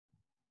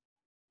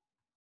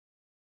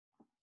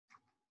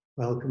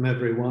Welcome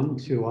everyone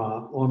to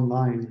our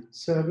online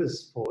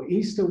service for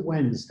Easter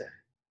Wednesday.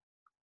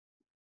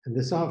 And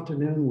this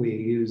afternoon we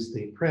use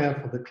the prayer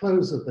for the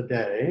close of the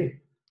day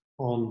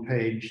on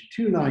page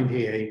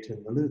 298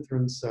 in the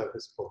Lutheran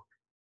Service Book.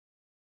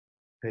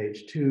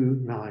 Page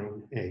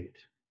 298.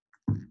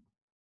 In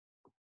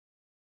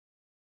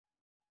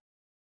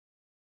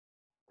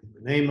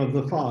the name of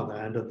the Father,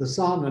 and of the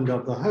Son, and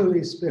of the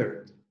Holy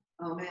Spirit.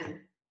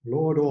 Amen.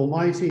 Lord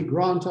Almighty,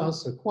 grant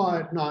us a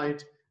quiet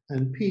night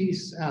and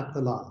peace at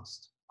the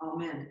last.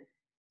 Amen.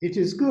 It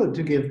is good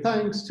to give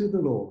thanks to the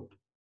Lord,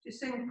 To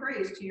sing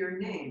praise to your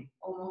name,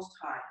 O Most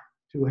High,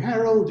 to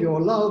herald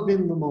your love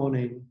in the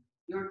morning.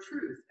 your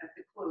truth at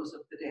the close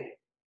of the day.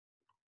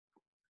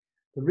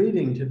 The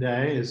reading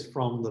today is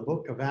from the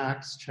book of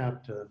Acts,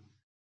 chapter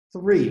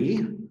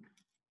 3,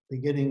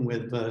 beginning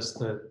with verse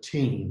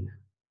 13.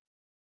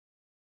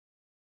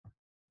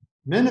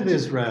 Men of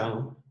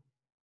Israel,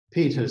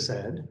 Peter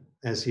said,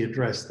 as he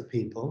addressed the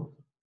people,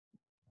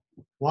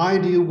 why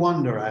do you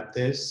wonder at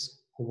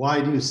this?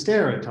 Why do you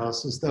stare at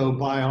us as though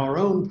by our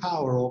own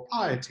power or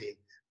piety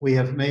we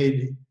have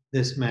made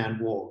this man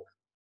walk?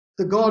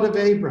 The God of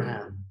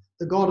Abraham,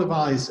 the God of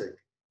Isaac,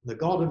 the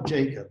God of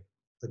Jacob,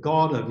 the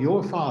God of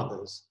your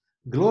fathers,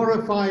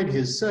 glorified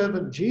his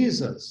servant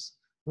Jesus,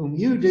 whom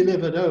you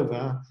delivered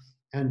over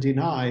and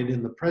denied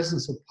in the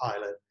presence of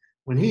Pilate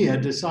when he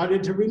had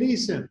decided to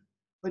release him.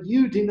 But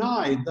you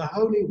denied the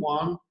Holy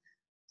One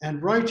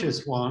and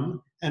Righteous One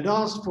and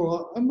asked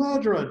for a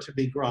murderer to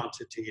be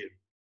granted to you.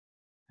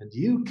 And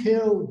you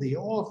killed the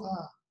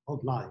author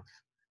of life,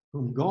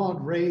 whom God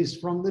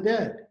raised from the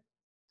dead.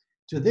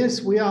 To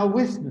this we are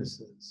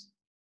witnesses,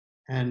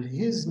 and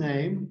his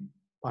name,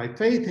 by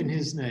faith in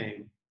his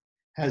name,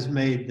 has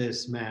made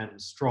this man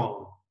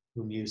strong,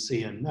 whom you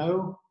see and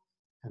know,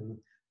 and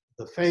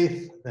the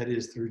faith that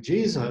is through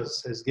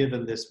Jesus has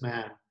given this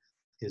man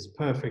his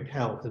perfect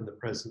health in the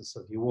presence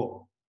of you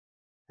all.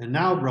 And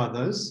now,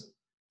 brothers,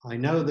 I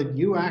know that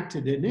you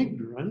acted in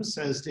ignorance,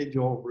 as did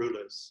your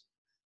rulers.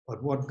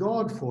 But what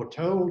God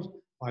foretold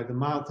by the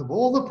mouth of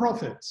all the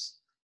prophets,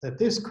 that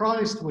this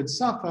Christ would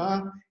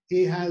suffer,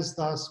 he has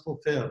thus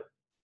fulfilled.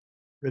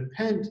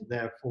 Repent,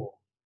 therefore,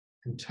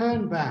 and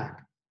turn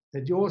back,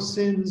 that your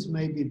sins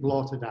may be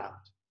blotted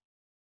out,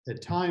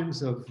 that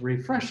times of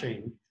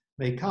refreshing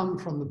may come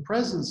from the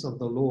presence of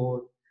the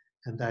Lord,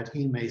 and that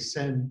he may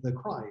send the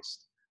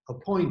Christ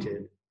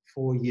appointed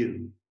for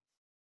you.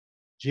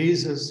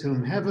 Jesus,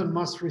 whom heaven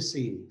must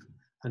receive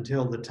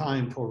until the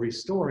time for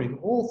restoring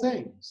all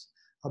things,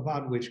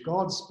 about which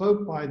God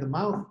spoke by the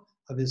mouth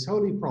of his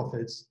holy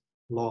prophets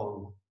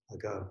long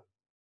ago.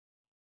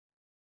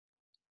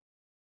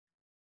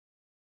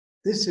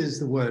 This is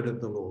the word of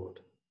the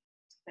Lord.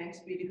 Thanks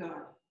be to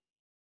God.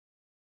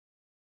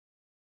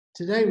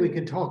 Today we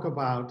can talk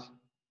about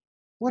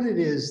what it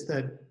is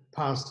that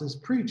pastors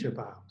preach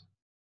about.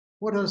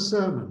 What are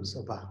sermons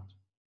about?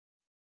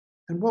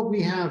 And what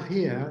we have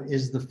here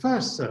is the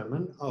first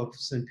sermon of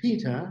St.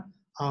 Peter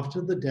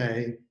after the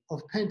day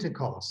of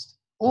Pentecost,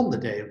 on the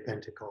day of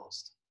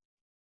Pentecost,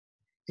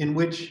 in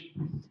which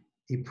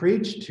he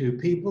preached to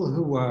people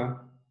who were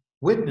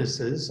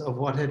witnesses of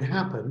what had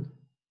happened,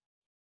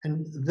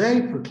 and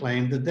they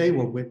proclaimed that they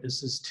were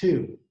witnesses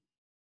too,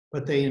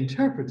 but they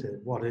interpreted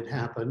what had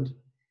happened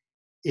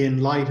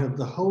in light of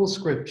the whole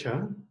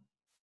scripture,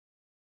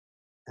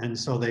 and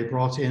so they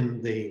brought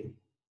in the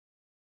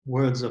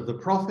words of the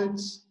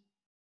prophets,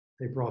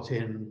 they brought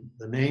in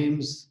the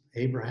names,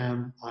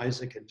 Abraham,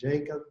 Isaac, and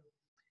Jacob.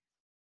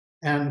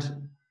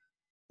 And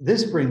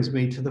this brings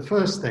me to the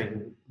first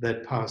thing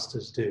that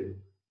pastors do.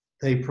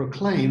 They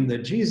proclaim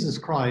that Jesus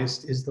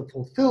Christ is the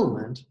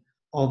fulfillment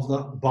of the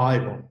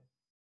Bible.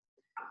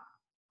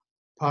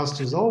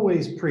 Pastors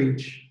always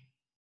preach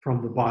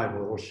from the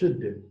Bible, or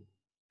should do.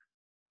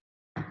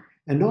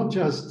 And not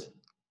just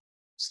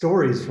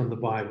stories from the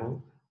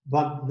Bible,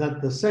 but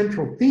that the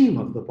central theme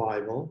of the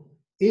Bible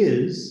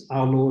is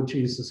our Lord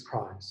Jesus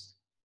Christ.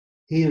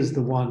 He is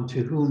the one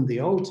to whom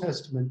the Old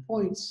Testament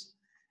points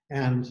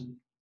and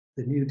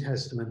the New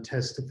Testament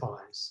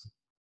testifies.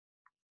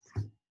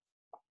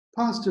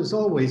 Pastors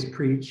always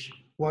preach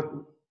what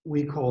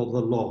we call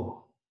the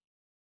law.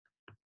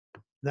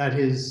 That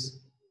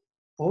is,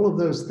 all of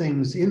those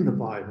things in the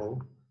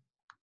Bible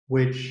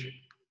which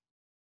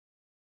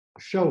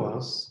show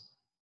us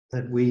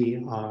that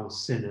we are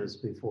sinners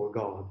before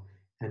God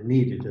and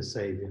needed a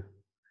Savior.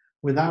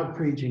 Without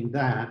preaching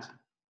that,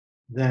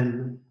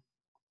 then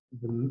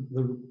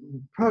the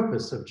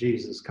purpose of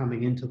Jesus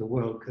coming into the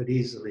world could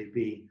easily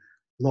be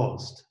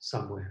lost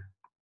somewhere.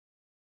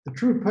 The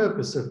true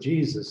purpose of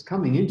Jesus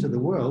coming into the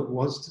world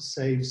was to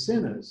save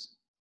sinners.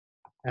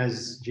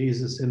 As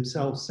Jesus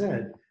himself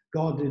said,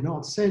 God did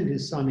not send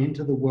his Son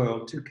into the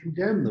world to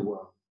condemn the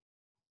world.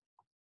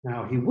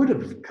 Now, he would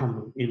have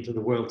come into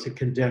the world to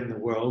condemn the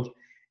world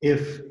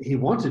if he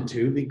wanted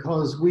to,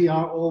 because we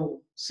are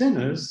all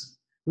sinners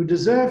who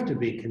deserve to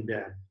be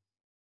condemned.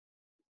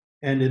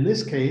 And in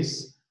this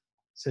case,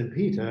 St.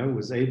 Peter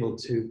was able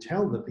to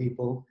tell the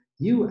people,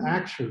 you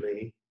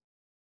actually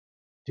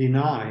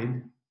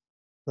denied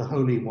the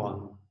Holy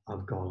One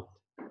of God.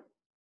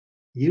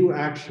 You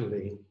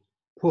actually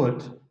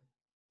put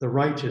the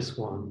righteous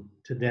one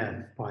to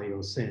death by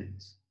your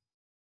sins.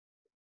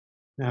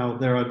 Now,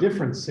 there are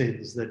different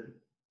sins that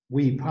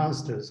we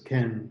pastors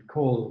can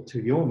call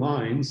to your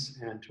minds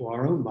and to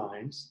our own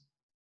minds,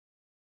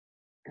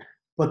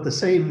 but the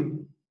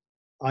same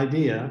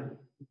idea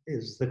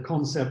is the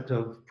concept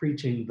of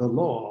preaching the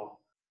law,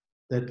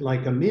 that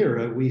like a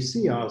mirror, we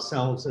see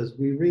ourselves as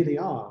we really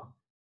are,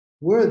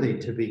 worthy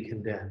to be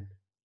condemned.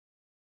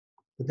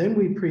 But then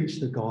we preach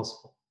the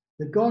gospel,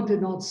 that God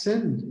did not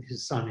send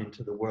his Son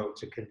into the world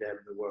to condemn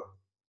the world,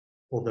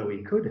 although he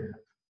could have.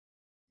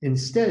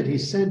 Instead, he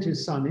sent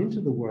his Son into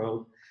the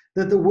world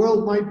that the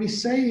world might be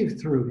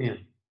saved through him.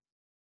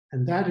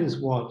 And that is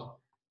what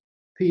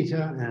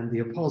Peter and the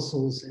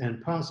apostles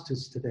and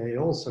pastors today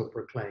also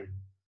proclaim,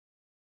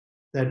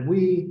 that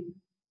we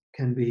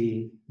can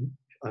be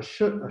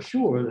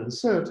assured and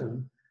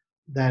certain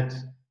that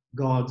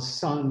God's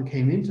Son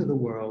came into the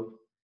world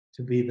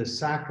to be the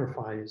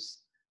sacrifice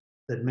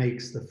that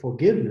makes the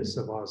forgiveness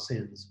of our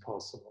sins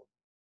possible.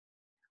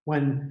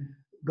 When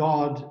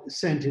God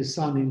sent his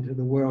Son into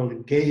the world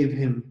and gave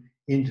him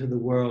into the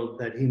world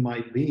that he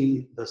might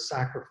be the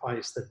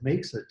sacrifice that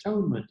makes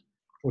atonement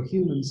for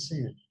human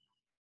sin,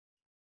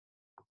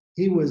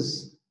 he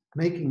was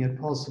making it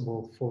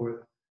possible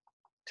for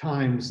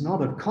times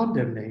not of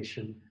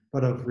condemnation,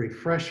 but of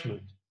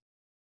refreshment,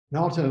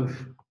 not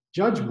of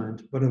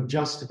judgment, but of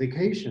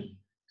justification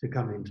to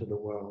come into the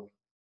world.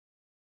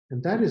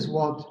 And that is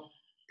what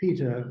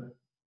Peter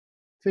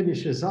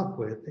finishes up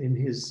with in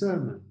his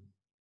sermon,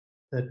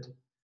 that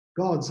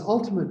God's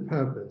ultimate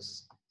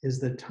purpose is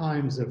that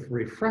times of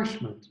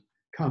refreshment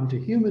come to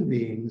human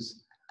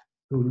beings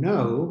who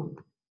know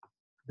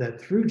that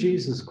through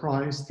Jesus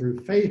Christ, through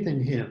faith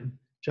in him,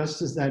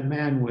 just as that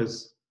man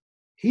was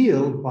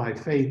healed by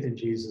faith in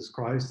Jesus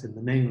Christ, in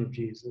the name of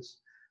Jesus,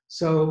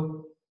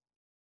 so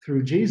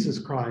through Jesus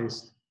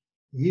Christ,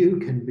 you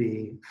can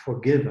be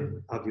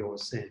forgiven of your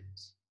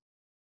sins.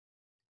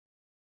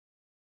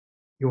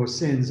 Your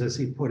sins, as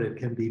he put it,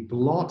 can be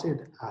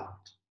blotted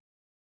out,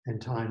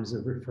 and times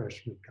of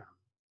refreshment come.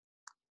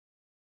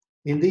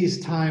 In these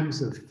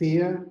times of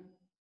fear,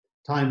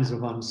 times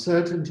of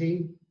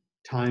uncertainty,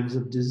 times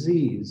of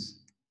disease,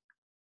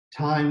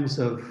 times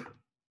of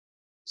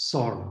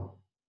sorrow,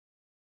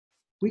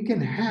 we can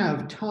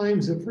have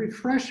times of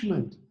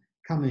refreshment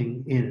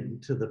coming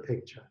into the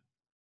picture.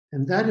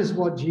 And that is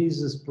what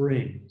Jesus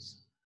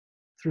brings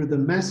through the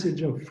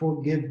message of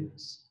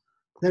forgiveness.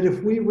 That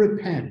if we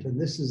repent, and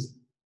this is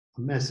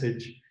a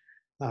message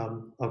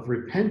of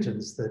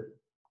repentance that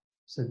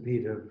St.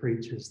 Peter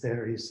preaches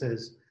there, he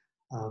says,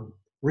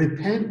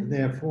 repent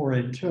therefore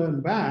and turn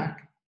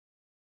back,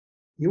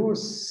 your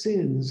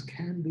sins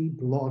can be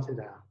blotted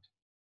out.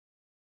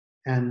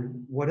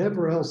 And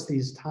whatever else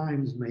these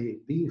times may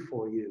be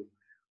for you,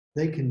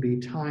 they can be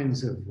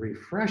times of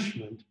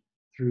refreshment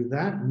through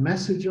that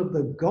message of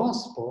the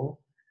gospel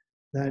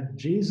that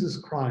Jesus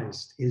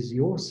Christ is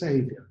your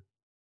Savior,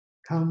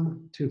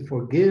 come to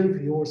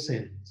forgive your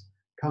sins,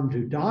 come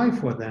to die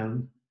for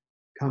them,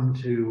 come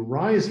to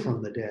rise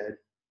from the dead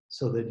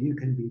so that you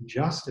can be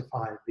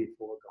justified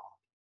before God.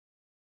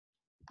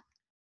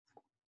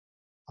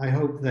 I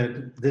hope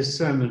that this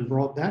sermon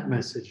brought that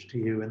message to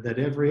you, and that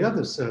every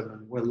other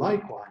sermon will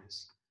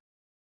likewise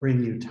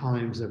bring you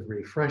times of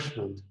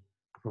refreshment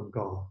from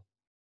God.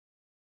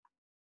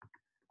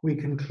 We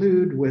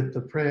conclude with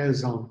the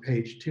prayers on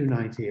page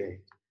 298,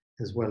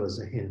 as well as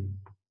a hymn.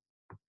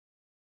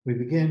 We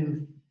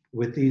begin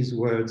with these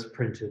words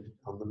printed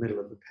on the middle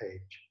of the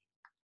page.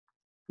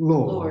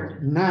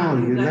 Lord, now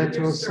you let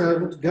your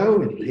servant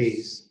go in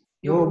peace.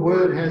 Your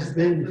word has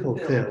been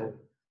fulfilled.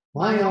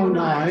 My own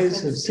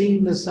eyes have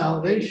seen the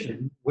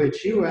salvation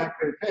which you have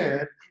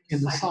prepared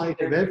in the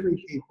sight of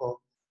every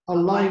people, a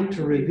light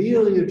to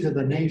reveal you to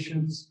the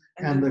nations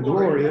and the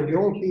glory of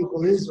your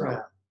people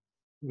Israel.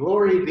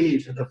 Glory be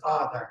to the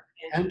Father,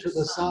 and to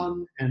the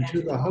Son, and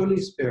to the Holy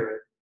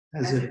Spirit,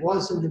 as it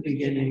was in the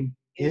beginning,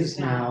 is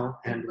now,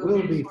 and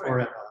will be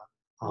forever.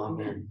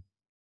 Amen.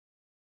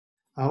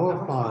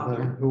 Our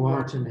Father, who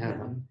art in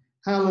heaven,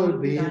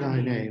 hallowed be thy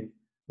name.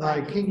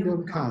 Thy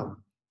kingdom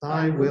come,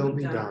 thy will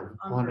be done,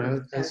 on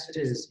earth as it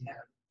is in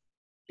heaven.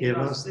 Give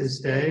us this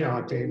day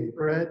our daily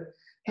bread,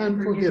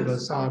 and forgive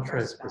us our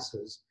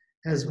trespasses,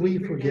 as we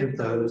forgive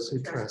those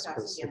who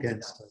trespass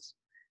against us.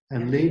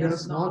 And lead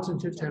us not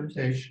into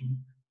temptation,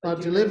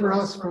 but deliver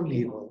us from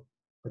evil.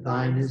 For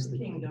thine is the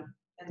kingdom,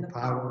 and the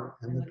power,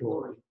 and the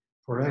glory,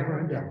 forever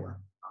and ever.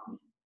 Amen.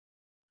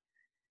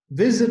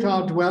 Visit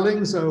our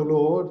dwellings, O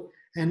Lord,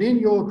 and in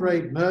your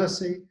great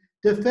mercy,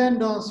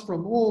 defend us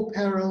from all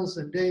perils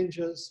and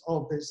dangers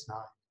of this night.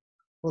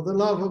 For the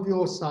love of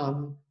your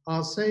Son,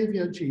 our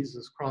Savior,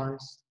 Jesus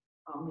Christ.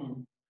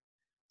 Amen.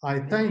 I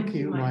thank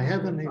you, my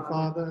heavenly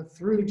Father,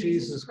 through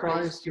Jesus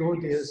Christ, your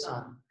dear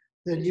Son,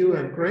 that you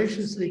have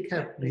graciously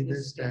kept me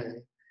this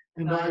day.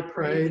 And I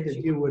pray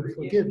that you would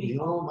forgive me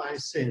all my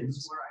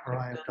sins where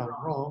I have done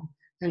wrong,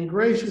 and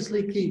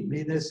graciously keep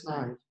me this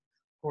night.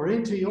 For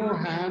into your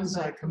hands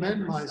I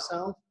commend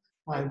myself,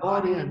 my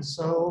body and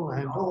soul,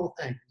 and all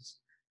things.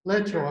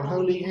 Let your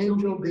holy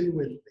angel be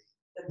with me,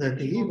 that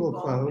the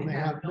evil foe may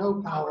have no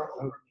power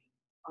over me.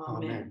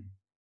 Amen.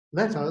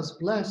 Let us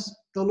bless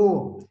the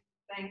Lord.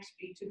 Thanks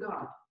be to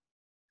God.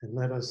 And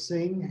let us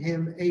sing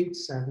hymn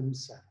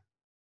 877.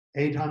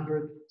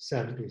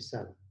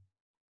 877.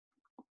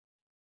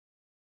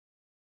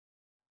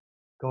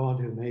 God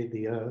who made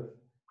the earth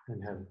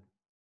and heaven.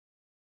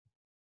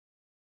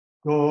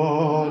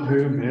 God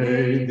who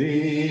made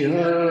the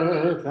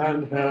earth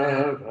and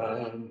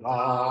heaven,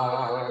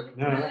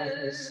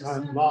 darkness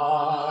and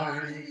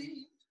light,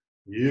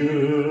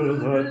 you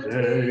the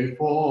day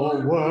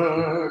for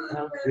work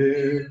have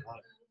given,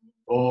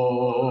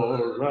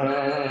 for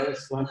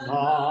rest and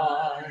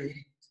night.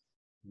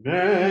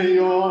 May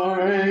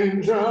your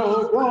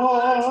angel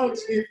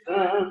gods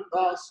defend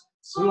us,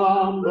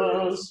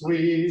 slumber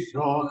sweet,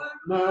 your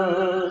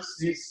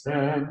mercy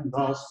send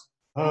us.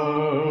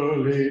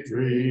 Holy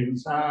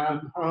dreams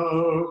and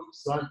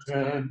hopes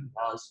attend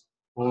us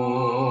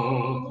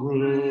all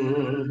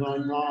through the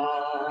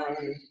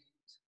night.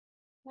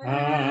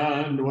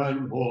 And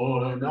when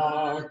morn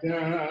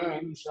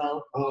again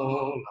shall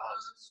call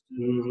us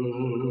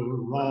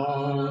to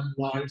run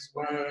life's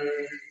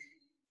way,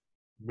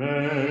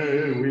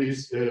 may we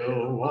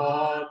still,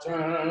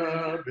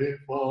 whatever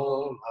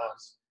befall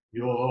us,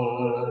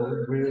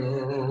 your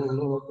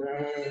will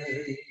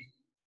obey.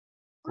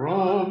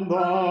 From the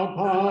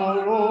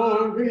power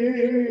of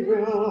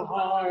evil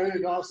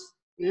hide us,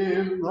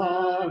 in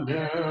the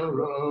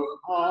narrow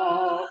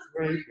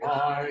pathway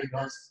guide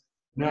us.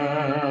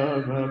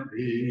 Never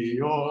be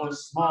your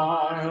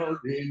smile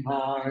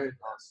denied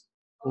us,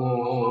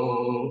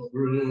 all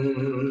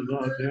through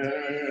the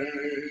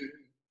day.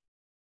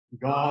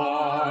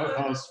 Guard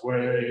us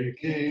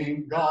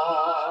waking,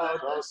 guard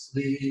us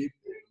sleeping,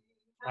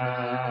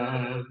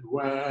 and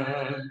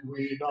when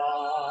we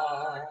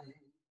die,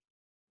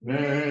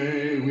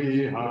 may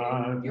we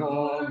have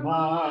your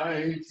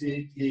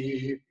mighty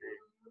keeping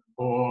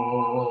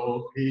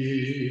for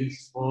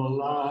peaceful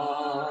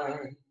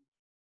life.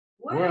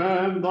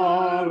 When the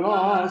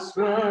last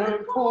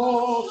red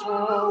call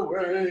shall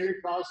wake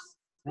us,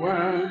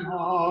 when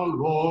our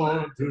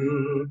Lord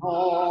do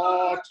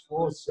not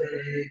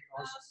forsake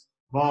us,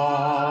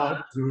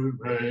 but to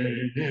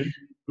reign in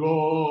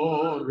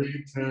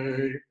glory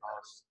take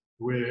us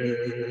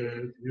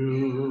with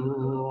you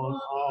on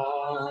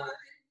high.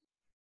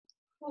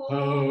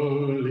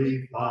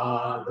 Holy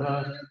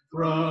Father,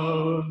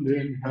 throned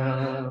in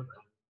heaven,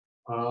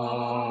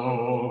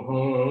 our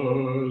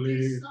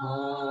Holy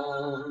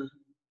Son,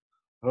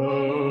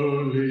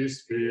 Holy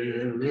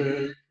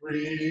Spirit,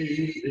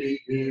 freely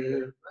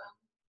given,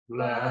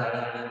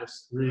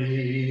 blessed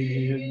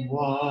three in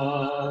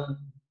one.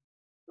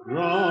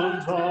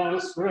 Grant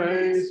us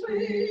grace,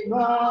 we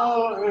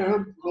now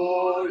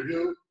implore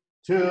you,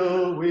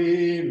 till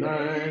we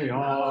lay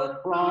our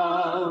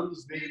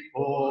crowns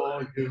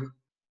before you,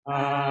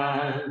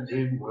 and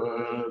in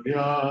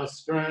worthier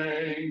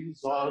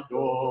strains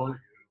adore you,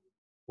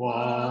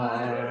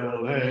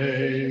 while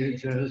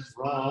ages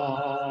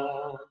run.